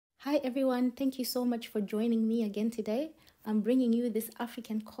Hi everyone, thank you so much for joining me again today. I'm bringing you this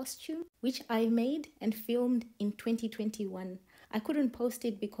African costume which I made and filmed in 2021. I couldn't post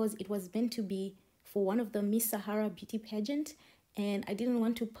it because it was meant to be for one of the Miss Sahara beauty pageant and I didn't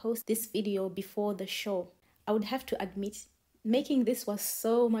want to post this video before the show. I would have to admit, making this was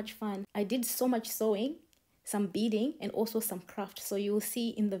so much fun. I did so much sewing, some beading and also some craft, so you will see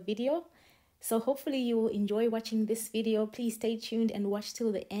in the video. So hopefully you will enjoy watching this video. Please stay tuned and watch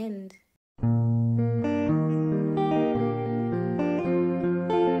till the end.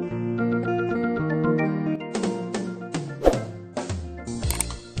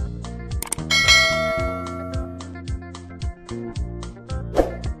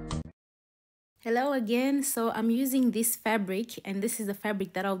 Hello again. So I'm using this fabric and this is the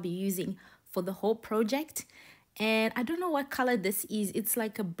fabric that I'll be using for the whole project. And I don't know what color this is. It's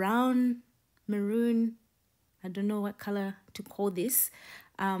like a brown, maroon, I don't know what color to call this.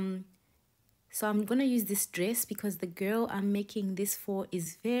 So I'm gonna use this dress because the girl I'm making this for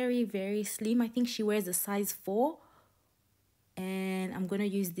is very slim. I think she wears a size 4, and I'm gonna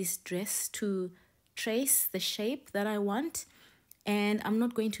use this dress to trace the shape that I want, and I'm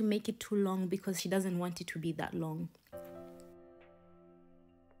not going to make it too long because she doesn't want it to be that long.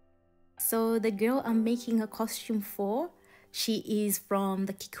 So the girl I'm making a costume for, she is from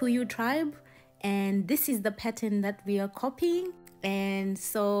the Kikuyu tribe, and this is the pattern that we are copying. And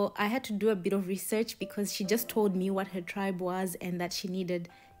so I had to do a bit of research because she just told me what her tribe was and that she needed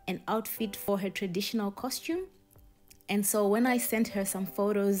an outfit for her traditional costume. And so when I sent her some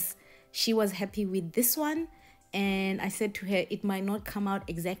photos, she was happy with this one, and I said to her it might not come out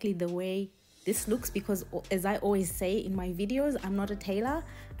exactly the way this looks because, as I always say in my videos, I'm not a tailor.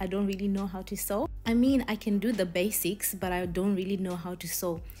 I don't really know how to sew. I mean, I can do the basics, but I don't really know how to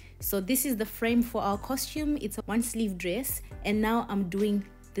sew. So this is the frame for our costume. It's a 1-sleeve dress, and now I'm doing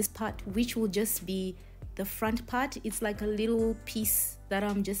this part, which will just be the front part. It's like a little piece that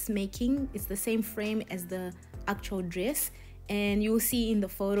I'm just making. It's the same frame as the actual dress, and you'll see in the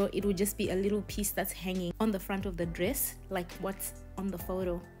photo it will just be a little piece that's hanging on the front of the dress, like what's on the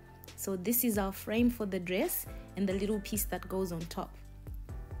photo. So this is our frame for the dress and the little piece that goes on top.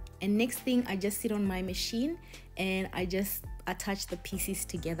 And next thing, I just sit on my machine and I just attach the pieces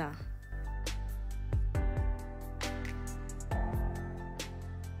together.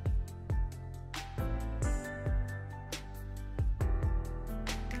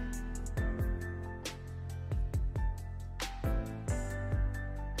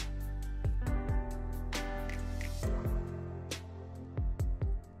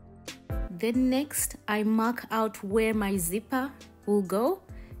 Then next, I mark out where my zipper will go,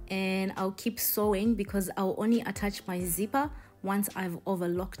 and I'll keep sewing because I'll only attach my zipper once I've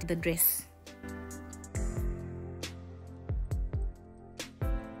overlocked the dress.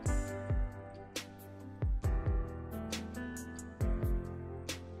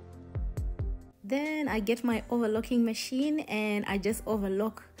 Then I get my overlocking machine and I just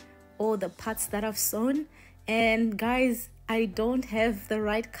overlock all the parts that I've sewn. And guys, I don't have the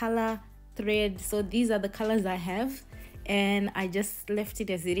right color thread, so these are the colors I have, and I just left it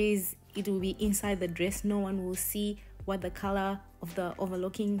as it is. It will be inside the dress. No one will see what the color of the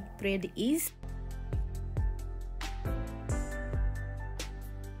overlocking thread is.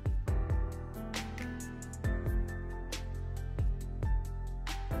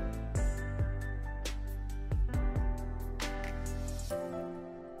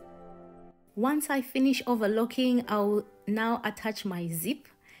 Once I finish overlocking, I'll now attach my zip.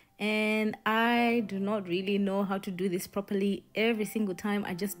 And I do not really know how to do this properly. Every single time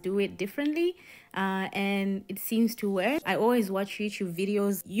I just do it differently, and it seems to work. I always watch YouTube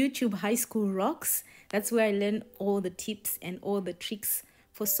videos. YouTube High School Rocks. That's where I learn all the tips and all the tricks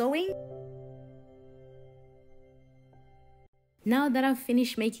for sewing. Now that I've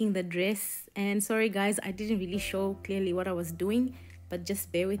finished making the dress, and sorry guys, I didn't really show clearly what I was doing, but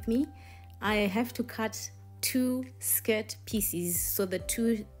just bear with me. I have to cut 2 skirt pieces, so the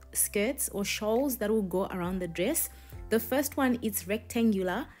 2 skirts or shawls that will go around the dress. The first one is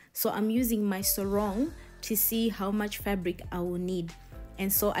rectangular, so I'm using my sarong to see how much fabric I will need.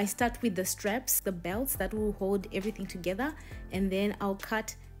 And so I start with the straps, the belts that will hold everything together, and then I'll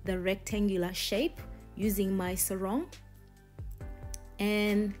cut the rectangular shape using my sarong.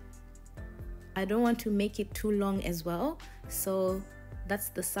 And I don't want to make it too long as well, so that's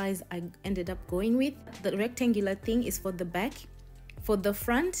the size I ended up going with. The rectangular thing is for the back. For the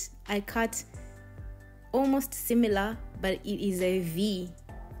front, I cut almost similar, but it is a V,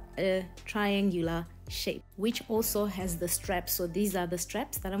 a triangular shape, which also has the straps. So these are the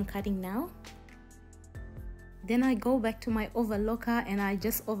straps that I'm cutting now. Then I go back to my overlocker and I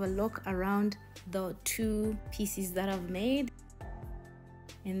just overlock around the 2 pieces that I've made.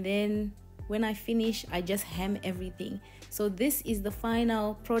 And then when I finish, I just hem everything. So this is the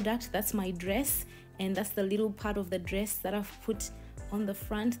final product. That's my dress, and that's the little part of the dress that I've put on the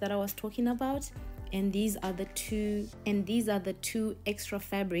front that I was talking about. And these are the two extra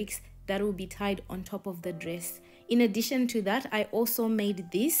fabrics that will be tied on top of the dress. In addition to that, I also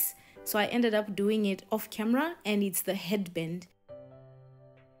made this. So I ended up doing it off camera, and it's the headband.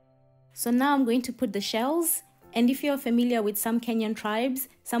 So now I'm going to put the shells. And if you're familiar with some Kenyan tribes,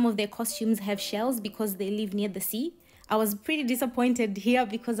 some of their costumes have shells because they live near the sea. I was pretty disappointed here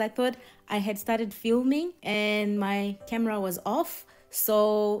because I thought I had started filming and my camera was off.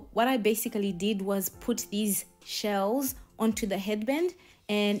 So what I basically did was put these shells onto the headband,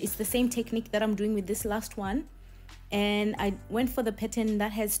 and it's the same technique that I'm doing with this last one. And I went for the pattern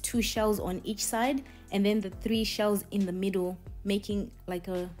that has 2 shells on each side and then the 3 shells in the middle, making like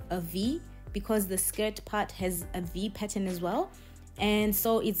a V, because the skirt part has a V pattern as well. And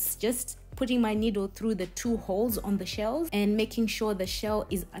so it's just putting my needle through the 2 holes on the shells and making sure the shell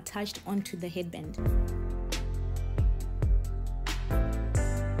is attached onto the headband.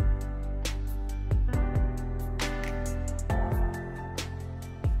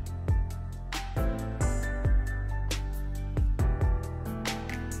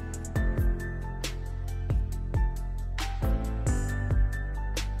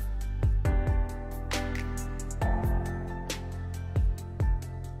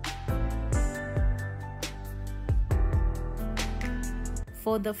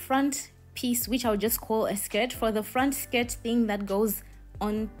 For the front piece, which I'll just call a skirt, for the front skirt thing that goes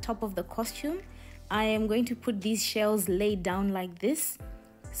on top of the costume, I am going to put these shells laid down like this.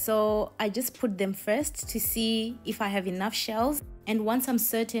 So I just put them first to see if I have enough shells, and once I'm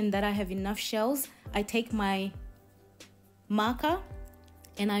certain that I have enough shells, I take my marker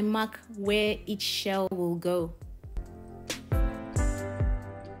and I mark where each shell will go.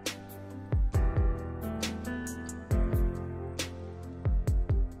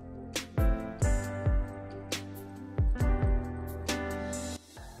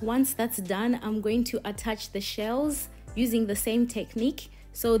 Once that's done, I'm going to attach the shells using the same technique.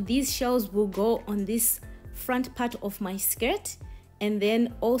 So these shells will go on this front part of my skirt, and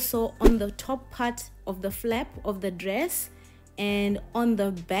then also on the top part of the flap of the dress, and on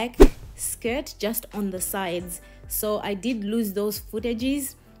the back skirt just on the sides. So I did lose those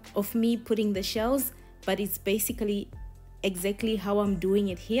footages of me putting the shells, but it's basically exactly how I'm doing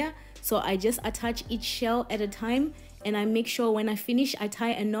it here. So I just attach each shell at a time, and I make sure when I finish I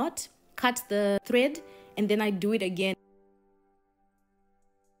tie a knot, cut the thread, and then I do it again.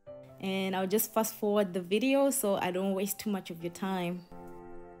 And I'll just fast forward the video so I don't waste too much of your time.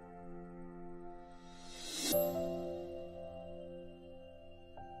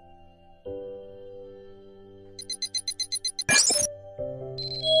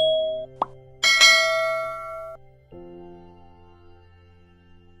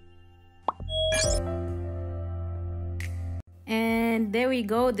 And there we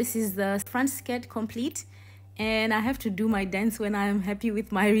go. This is the front skirt complete, and I have to do my dance when I'm happy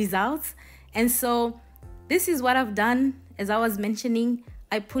with my results. And so this is what I've done. As I was mentioning,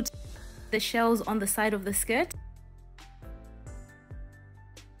 I put the shells on the side of the skirt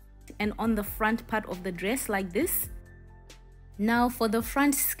and on the front part of the dress like this. Now for the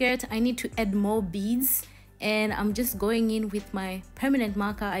front skirt, I need to add more beads, and I'm just going in with my permanent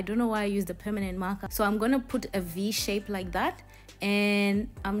marker. I don't know why I use the permanent marker. So I'm gonna put a V shape like that, and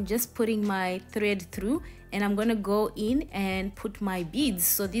I'm just putting my thread through, and I'm gonna go in and put my beads.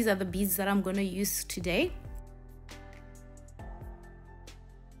 So these are the beads that I'm gonna use today.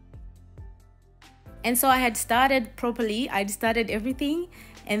 And so I had started properly, I'd started everything,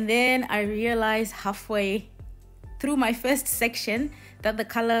 and then I realized halfway through my first section that the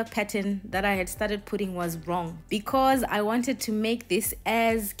color pattern that I had started putting was wrong. Because I wanted to make this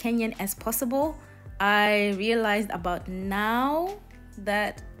as Kenyan as possible, I realized about now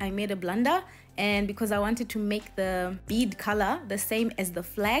that I made a blunder, and because I wanted to make the bead color the same as the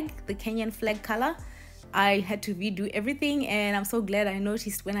flag, the Kenyan flag color, I had to redo everything, and I'm so glad I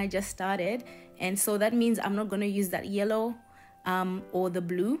noticed when I just started. And so that means I'm not going to use that yellow or the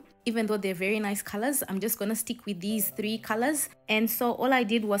blue, even though they're very nice colors. I'm just gonna stick with these 3 colors. And so all I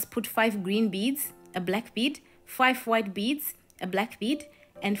did was put 5 green beads, a black bead, 5 white beads, a black bead,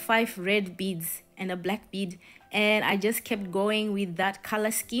 and 5 red beads and a black bead. And I just kept going with that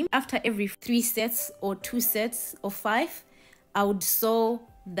color scheme. After every 3 sets or 2 sets of 5, I would sew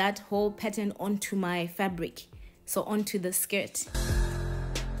that whole pattern onto my fabric, so onto the skirt.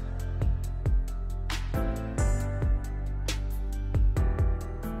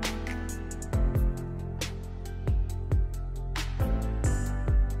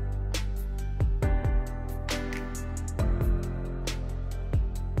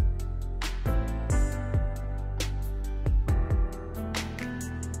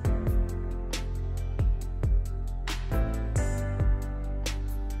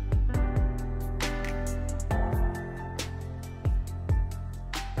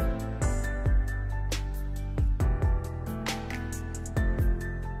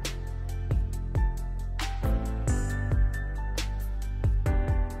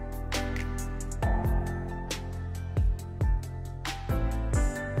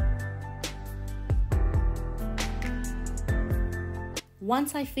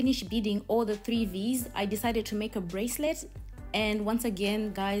 Once I finished beading all the 3 V's, I decided to make a bracelet. And once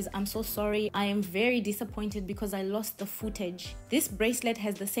again, guys, I'm so sorry. I am very disappointed because I lost the footage. This bracelet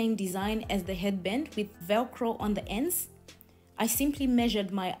has the same design as the headband with Velcro on the ends. I simply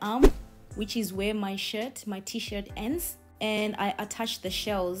measured my arm, which is where my t-shirt ends, and I attached the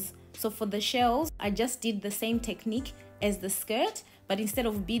shells. So for the shells, I just did the same technique as the skirt, but instead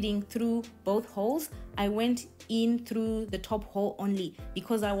of beading through both holes, I went in through the top hole only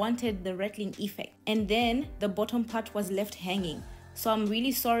because I wanted the rattling effect. And then the bottom part was left hanging. So I'm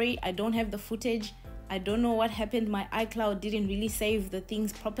really sorry, I don't have the footage. I don't know what happened. My iCloud didn't really save the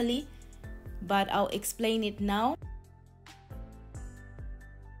things properly, but I'll explain it now.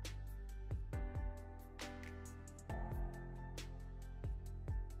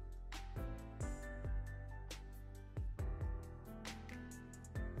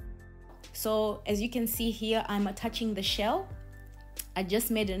 So as you can see here, I'm attaching the shell. I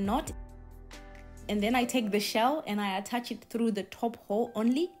just made a knot, and then I take the shell and I attach it through the top hole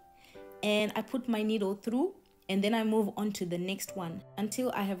only, and I put my needle through, and then I move on to the next one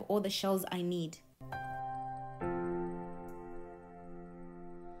until I have all the shells I need.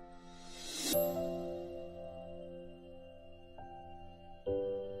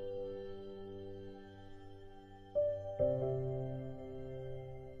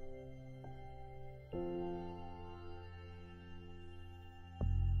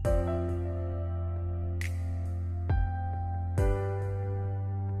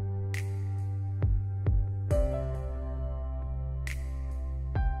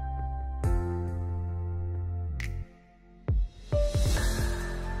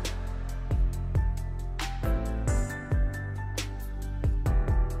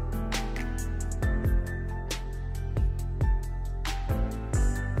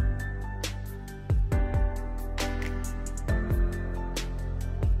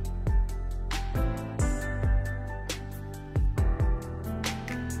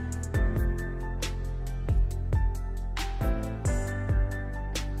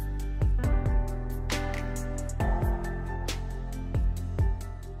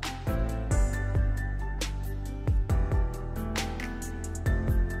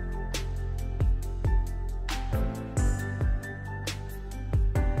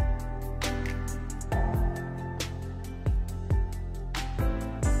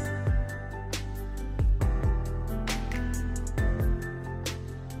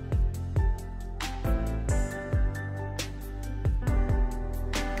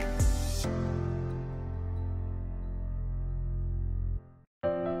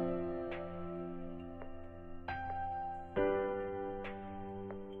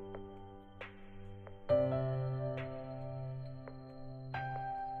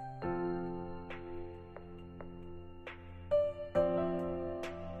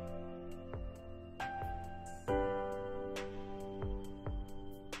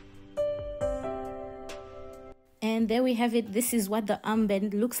 And there we have it. This is what the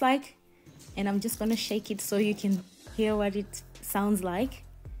armband looks like, and I'm just gonna shake it so you can hear what it sounds like.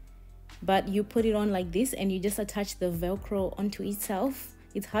 But you put it on like this and you just attach the Velcro onto itself.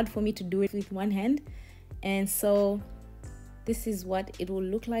 It's hard for me to do it with one hand, and so this is what it will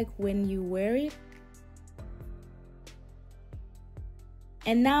look like when you wear it.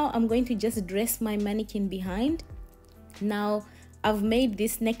 And now I'm going to just dress my mannequin behind. Now I've made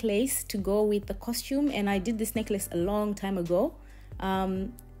this necklace to go with the costume, and I did this necklace a long time ago,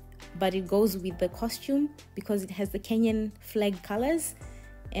 but it goes with the costume because it has the Kenyan flag colors.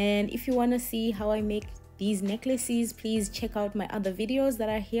 And if you want to see how I make these necklaces, please check out my other videos that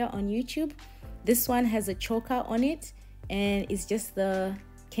are here on YouTube. This one has a choker on it, and it's just the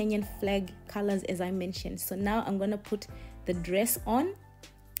Kenyan flag colors as I mentioned. So now I'm gonna put the dress on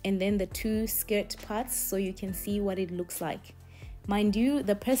and then the 2 skirt parts so you can see what it looks like. Mind you,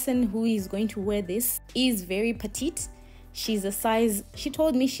 the person who is going to wear this is very petite. She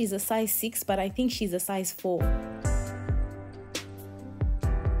told me she's a size 6, but I think she's a size 4.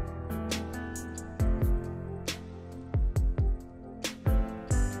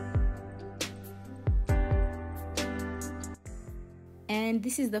 And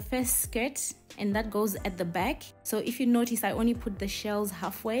this is the first skirt, and that goes at the back. So if you notice, I only put the shells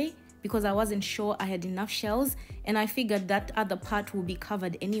halfway because I wasn't sure I had enough shells, and I figured that other part will be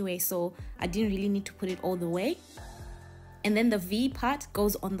covered anyway, so I didn't really need to put it all the way. And then the V part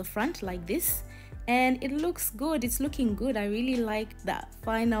goes on the front like this, and it looks good. It's looking good. I really like that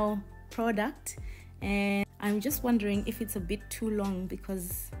final product, and I'm just wondering if it's a bit too long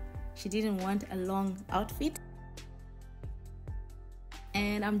because she didn't want a long outfit.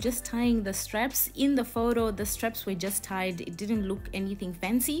 and I'm just tying the straps. In the photo, the straps were just tied. It didn't look anything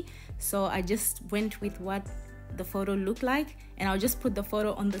fancy, so I just went with what the photo looked like, and I'll just put the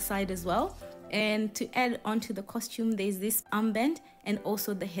photo on the side as well. And to add on to the costume, there's this armband and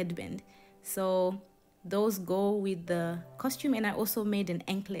also the headband, so those go with the costume. And I also made an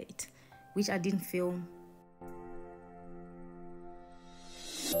anklet, which I didn't film.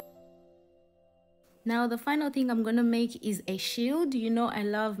 Now the final thing I'm gonna make is a shield. You know, I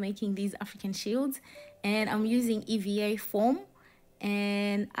love making these African shields, and I'm using EVA foam,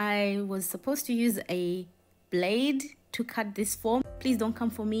 and I was supposed to use a blade to cut this foam. Please don't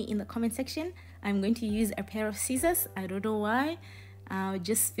come for me in the comment section. I'm going to use a pair of scissors. I don't know why. I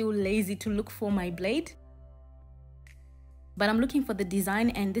just feel lazy to look for my blade. But I'm looking for the design,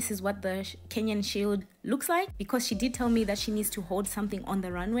 and this is what the Kenyan shield looks like, because she did tell me that she needs to hold something on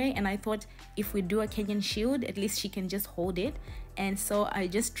the runway, and I thought if we do a Kenyan shield, at least she can just hold it. And so I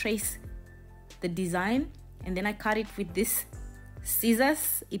just trace the design, and then I cut it with this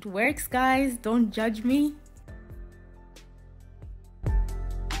scissors. It works, guys, don't judge me.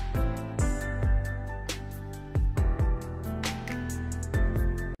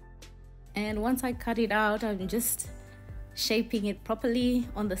 And once I cut it out, I'm just shaping it properly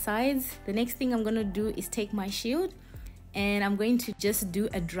on the sides. The next thing I'm gonna do is take my shield, and I'm going to just do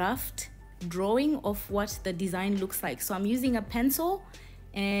a draft drawing of what the design looks like. So I'm using a pencil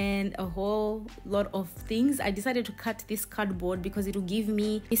and a whole lot of things. I decided to cut this cardboard because it will give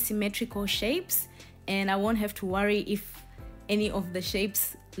me symmetrical shapes, and I won't have to worry if any of the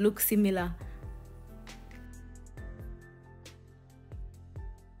shapes look similar.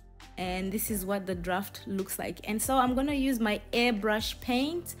 And this is what the draft looks like. And so I'm gonna use my airbrush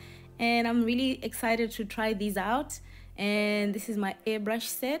paint, and I'm really excited to try these out. And this is my airbrush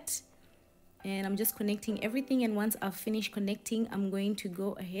set, and I'm just connecting everything, and once I've finished connecting, I'm going to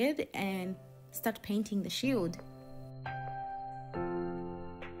go ahead and start painting the shield.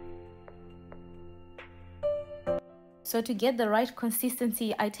 So to get the right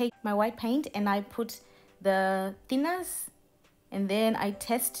consistency, I take my white paint and I put the thinners, and then I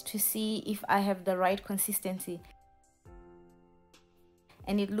test to see if I have the right consistency.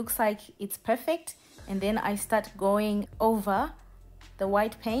 And it looks like it's perfect. And then I start going over the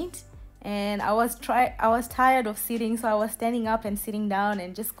white paint, and I was tired of sitting, so I was standing up and sitting down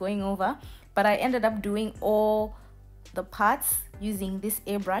and just going over. But I ended up doing all the parts using this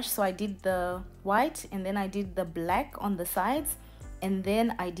airbrush. So I did the white, and then I did the black on the sides, and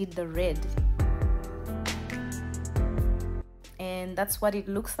then I did the red. And that's what it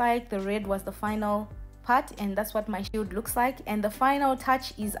looks like. The red was the final part, and that's what my shield looks like. And the final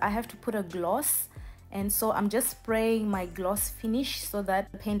touch is I have to put a gloss, and so I'm just spraying my gloss finish so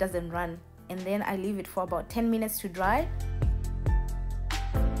that the paint doesn't run, and then I leave it for about 10 minutes to dry.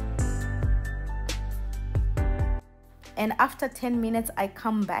 And after 10 minutes I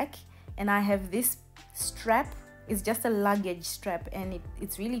come back, and I have this strap. It's just a luggage strap, and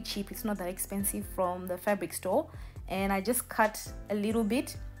it's really cheap. It's not that expensive, from the fabric store. And I just cut a little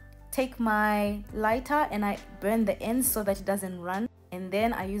bit, take my lighter, and I burn the ends so that it doesn't run. And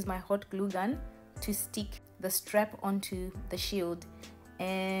then I use my hot glue gun to stick the strap onto the shield.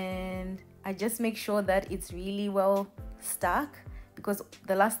 And I just make sure that it's really well stuck, because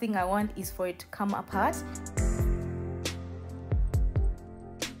the last thing I want is for it to come apart.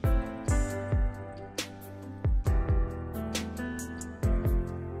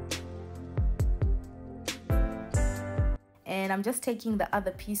 And I'm just taking the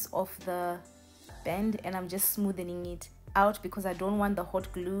other piece of the band, and I'm just smoothing it out, because I don't want the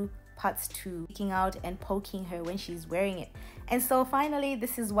hot glue parts to sticking out and poking her when she's wearing it. And so finally,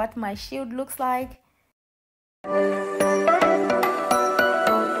 this is what my shield looks like.